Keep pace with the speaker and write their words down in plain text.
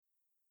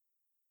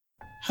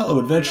Hello,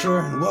 adventurer,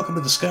 and welcome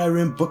to the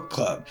Skyrim Book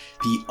Club,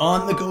 the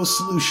on-the-go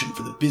solution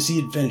for the busy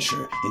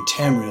adventure in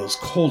Tamriel's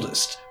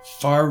coldest,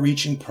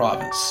 far-reaching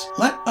province.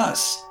 Let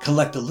us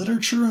collect the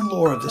literature and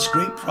lore of this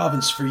great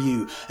province for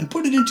you and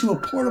put it into a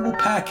portable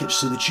package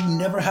so that you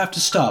never have to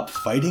stop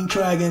fighting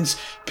dragons,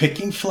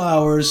 picking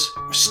flowers,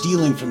 or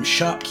stealing from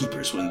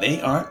shopkeepers when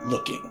they aren't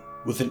looking.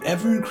 With an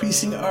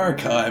ever-increasing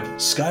archive,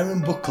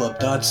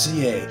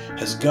 SkyrimBookClub.ca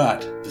has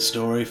got the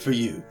story for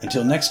you.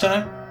 Until next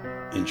time,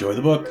 enjoy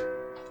the book.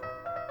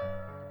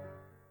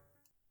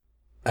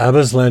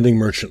 Abba's Landing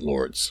Merchant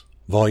Lords,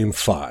 Volume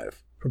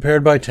 5,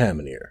 prepared by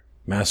Tamanir,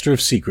 Master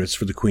of Secrets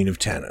for the Queen of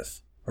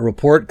Tanith, a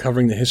report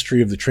covering the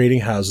history of the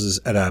trading houses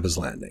at Abba's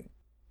Landing.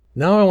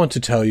 Now I want to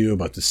tell you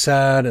about the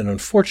sad and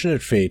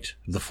unfortunate fate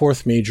of the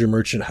fourth major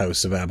merchant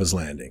house of Abba's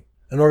Landing,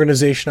 an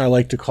organization I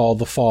like to call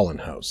the Fallen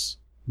House.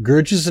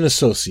 Gurges and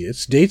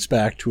Associates dates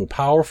back to a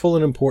powerful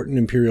and important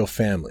imperial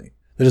family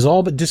that has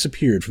all but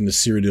disappeared from the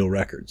Cyrodiil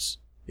records.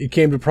 It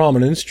came to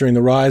prominence during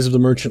the rise of the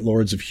merchant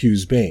lords of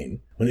Hugh's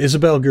Bane, when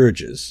Isabel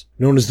Gurges,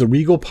 known as the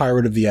Regal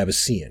Pirate of the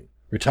Abyssinian,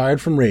 retired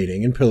from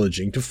raiding and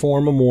pillaging to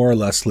form a more or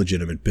less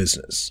legitimate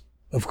business.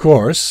 Of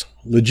course,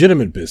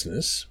 legitimate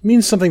business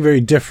means something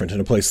very different in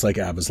a place like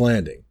Abba's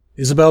Landing.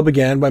 Isabel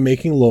began by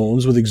making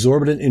loans with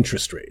exorbitant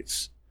interest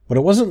rates, but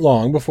it wasn't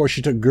long before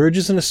she took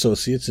Gurges and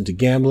Associates into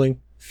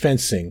gambling,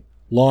 fencing,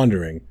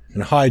 laundering,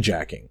 and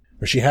hijacking,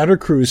 where she had her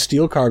crews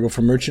steal cargo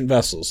from merchant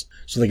vessels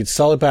so they could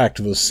sell it back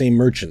to those same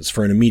merchants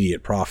for an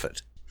immediate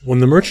profit. When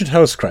the merchant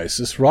house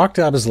crisis rocked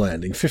Abba's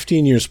Landing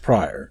 15 years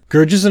prior,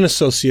 Gurges and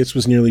Associates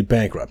was nearly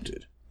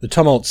bankrupted. The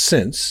tumult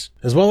since,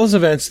 as well as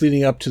events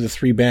leading up to the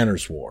Three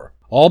Banners War,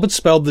 all but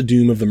spelled the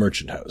doom of the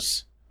merchant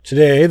house.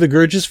 Today, the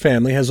Gurges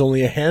family has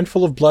only a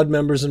handful of blood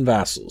members and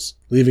vassals,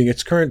 leaving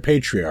its current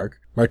patriarch,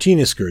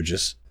 Martinus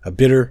Gurges, a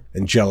bitter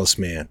and jealous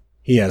man.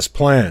 He has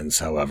plans,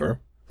 however.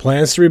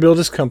 Plans to rebuild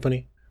his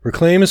company,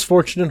 reclaim his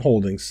fortune and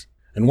holdings,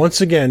 and once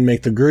again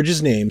make the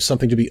Gurges name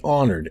something to be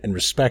honored and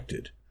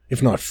respected,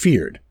 if not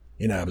feared,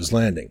 in Abba's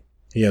Landing.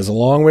 He has a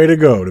long way to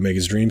go to make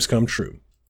his dreams come true.